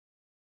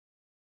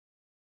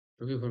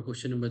Okay, for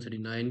question number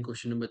 39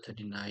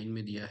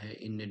 में दिया है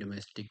in a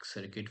domestic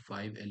circuit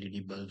 5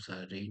 LED bulbs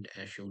are arranged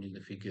as shown in the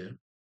figure.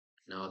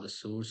 Now the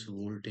source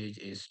voltage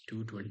is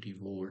 220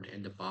 volt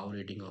and the power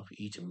rating of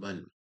each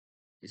bulb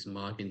is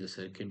marked in the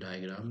circuit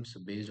diagram. So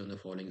based on the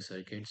following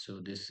circuit, so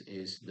this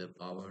is the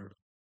power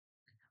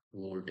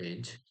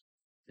voltage,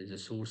 this is the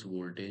source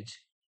voltage,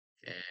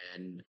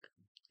 and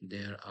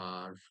there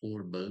are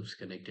four bulbs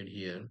connected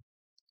here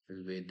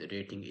with the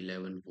rating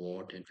 11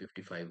 watt and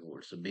 55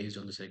 volts. So based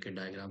on the circuit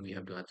diagram, we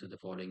have to answer the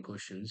following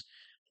questions.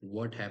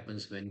 What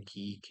happens when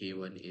key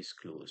K1 is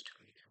closed?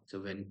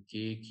 So when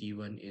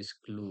key1 is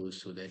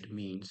closed, so that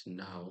means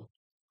now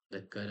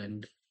the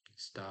current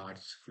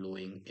starts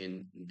flowing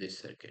in this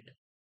circuit.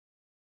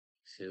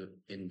 So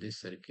in this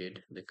circuit,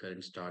 the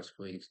current starts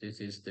flowing.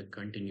 This is the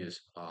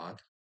continuous path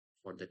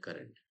for the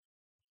current.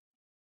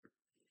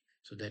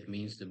 So that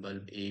means the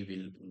bulb A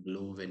will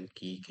glow when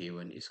key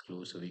K1 is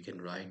closed. So we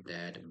can write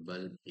that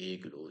bulb A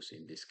glows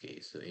in this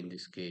case. So in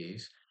this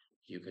case,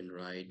 you can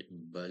write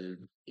bulb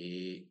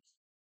A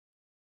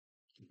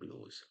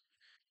glows.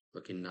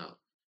 Okay, now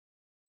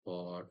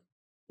for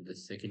the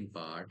second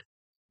part,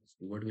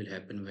 what will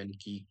happen when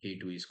key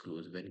K2 is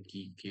closed? When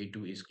key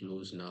K2 is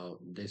closed, now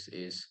this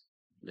is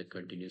the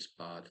continuous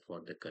path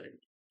for the current.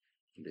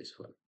 This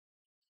one.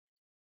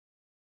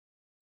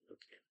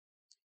 Okay.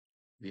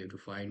 We have to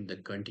find the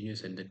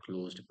continuous and the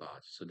closed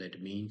path. So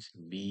that means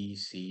B,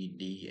 C,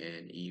 D,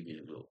 and E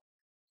will glow.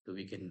 So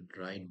we can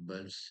write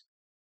bulbs.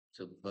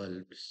 So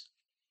bulbs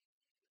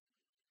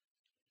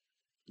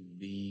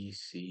B,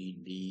 C,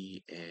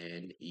 D,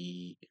 and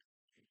E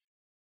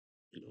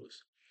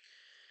glows.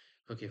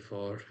 Okay,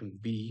 for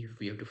B,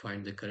 we have to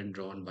find the current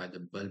drawn by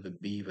the bulb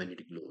B when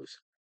it glows.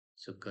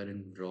 So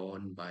current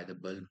drawn by the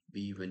bulb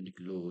B when it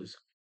glows.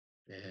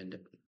 And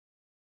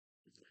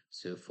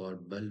so for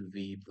bulb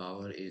B,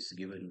 power is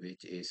given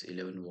which is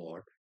 11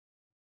 watt.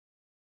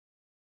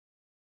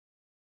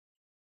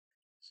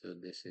 So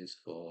this is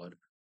for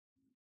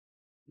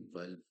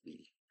bulb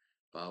B.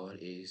 Power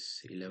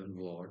is 11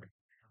 watt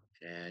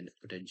and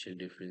potential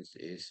difference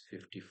is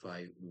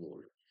 55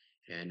 volt,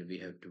 and we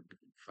have to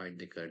find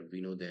the current.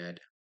 We know that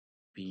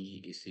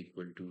P is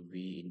equal to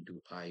V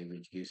into I,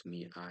 which gives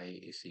me I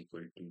is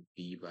equal to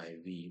P by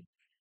V.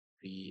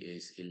 P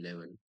is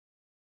 11,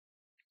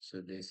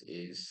 so this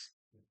is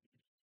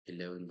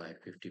 11 by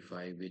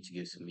 55, which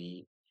gives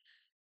me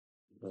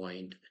zero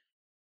point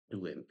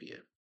 0.2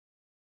 ampere.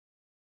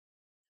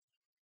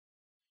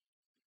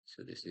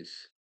 So this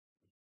is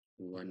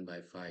 1 by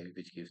 5,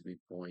 which gives me zero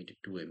point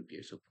 0.2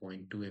 ampere. So zero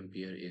point 0.2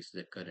 ampere is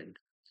the current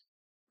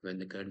when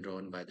the current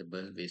drawn by the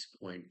bulb is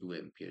zero point 0.2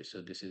 ampere.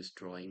 So this is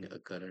drawing a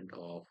current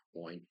of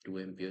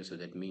 0.2 ampere. So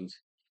that means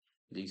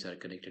these are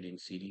connected in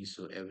series.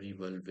 So every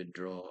bulb will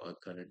draw a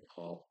current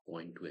of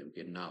 0.2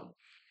 ampere. Now,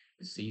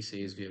 C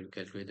says we have to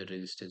calculate the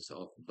resistance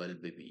of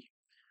bulb B.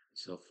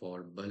 So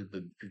for bulb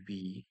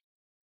B,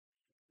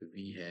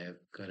 we have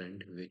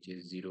current which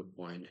is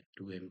 0.2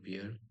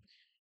 ampere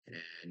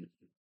and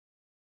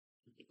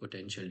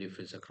potential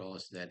difference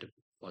across that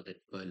for that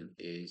bulb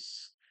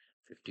is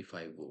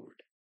 55 volt.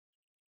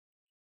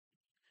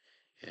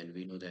 And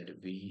we know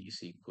that V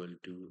is equal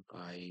to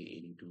I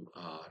into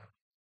R.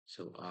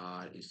 So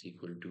R is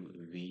equal to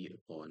V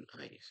upon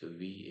I. So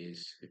V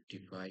is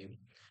 55,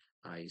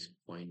 I is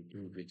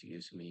 0.2, which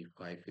gives me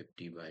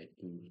 550 by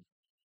 2.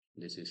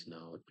 This is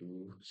now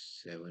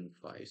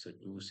 275. So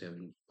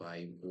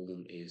 275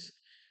 ohm is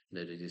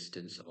the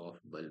resistance of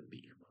bulb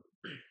B.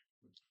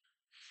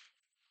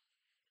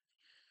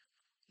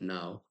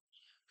 Now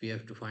we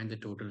have to find the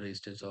total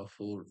resistance of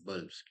four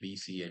bulbs B,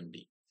 C, and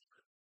D.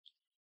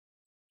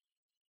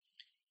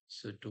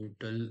 So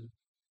total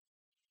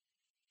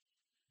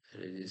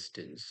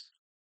resistance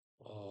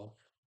of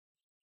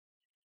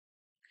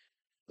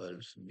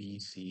bulbs B,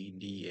 C,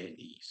 D, and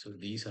E. So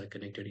these are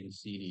connected in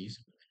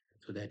series.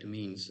 So that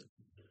means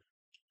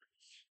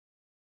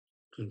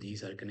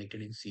these are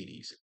connected in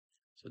series.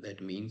 So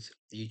that means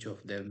each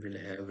of them will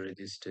have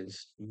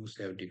resistance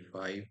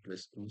 275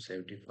 plus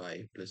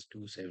 275 plus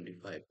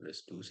 275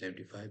 plus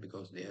 275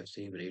 because they have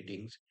same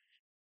ratings,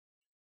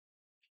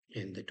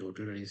 and the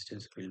total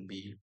resistance will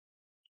be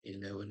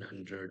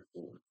 1100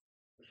 ohm.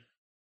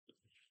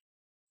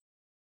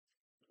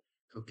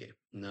 Okay,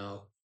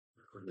 now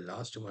for the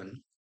last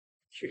one,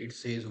 it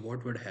says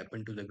what would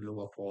happen to the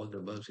glow of all the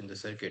bulbs in the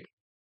circuit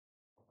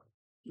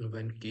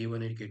when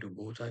K1 and K2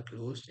 both are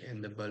closed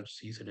and the bulb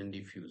C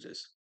suddenly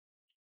fuses.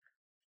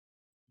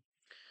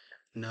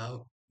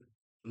 Now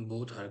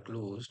both are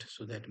closed,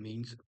 so that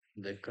means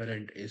the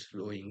current is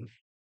flowing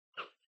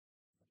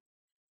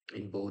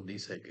in both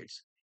these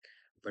circuits.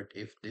 But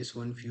if this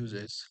one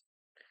fuses,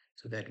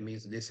 so that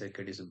means this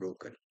circuit is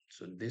broken.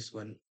 So this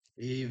one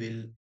A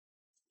will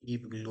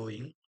keep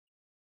glowing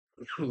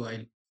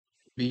while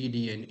B,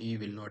 D, and E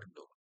will not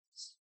glow.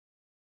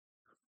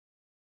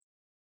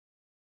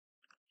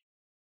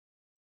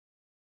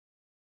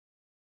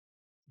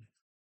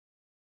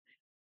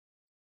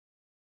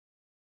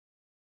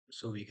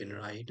 So we can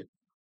write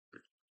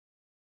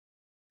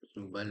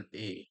bulb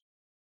A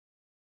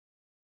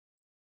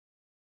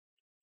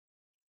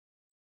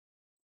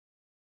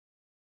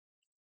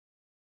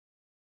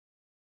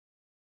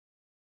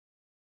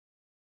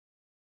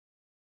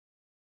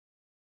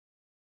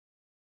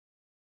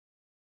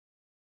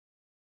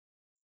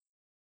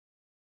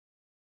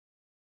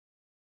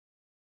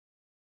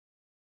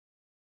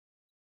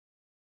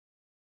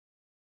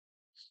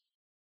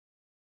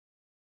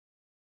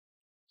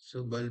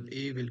So bulb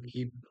A will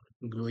keep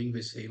glowing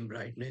with same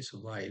brightness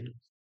while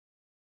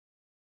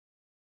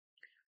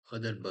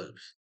other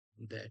bulbs,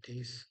 that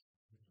is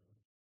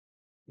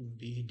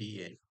B,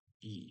 D, and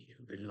E,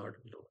 will not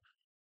glow.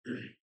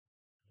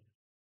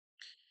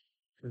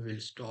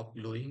 Will stop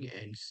glowing,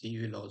 and C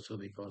will also,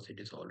 because it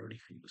is already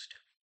fused.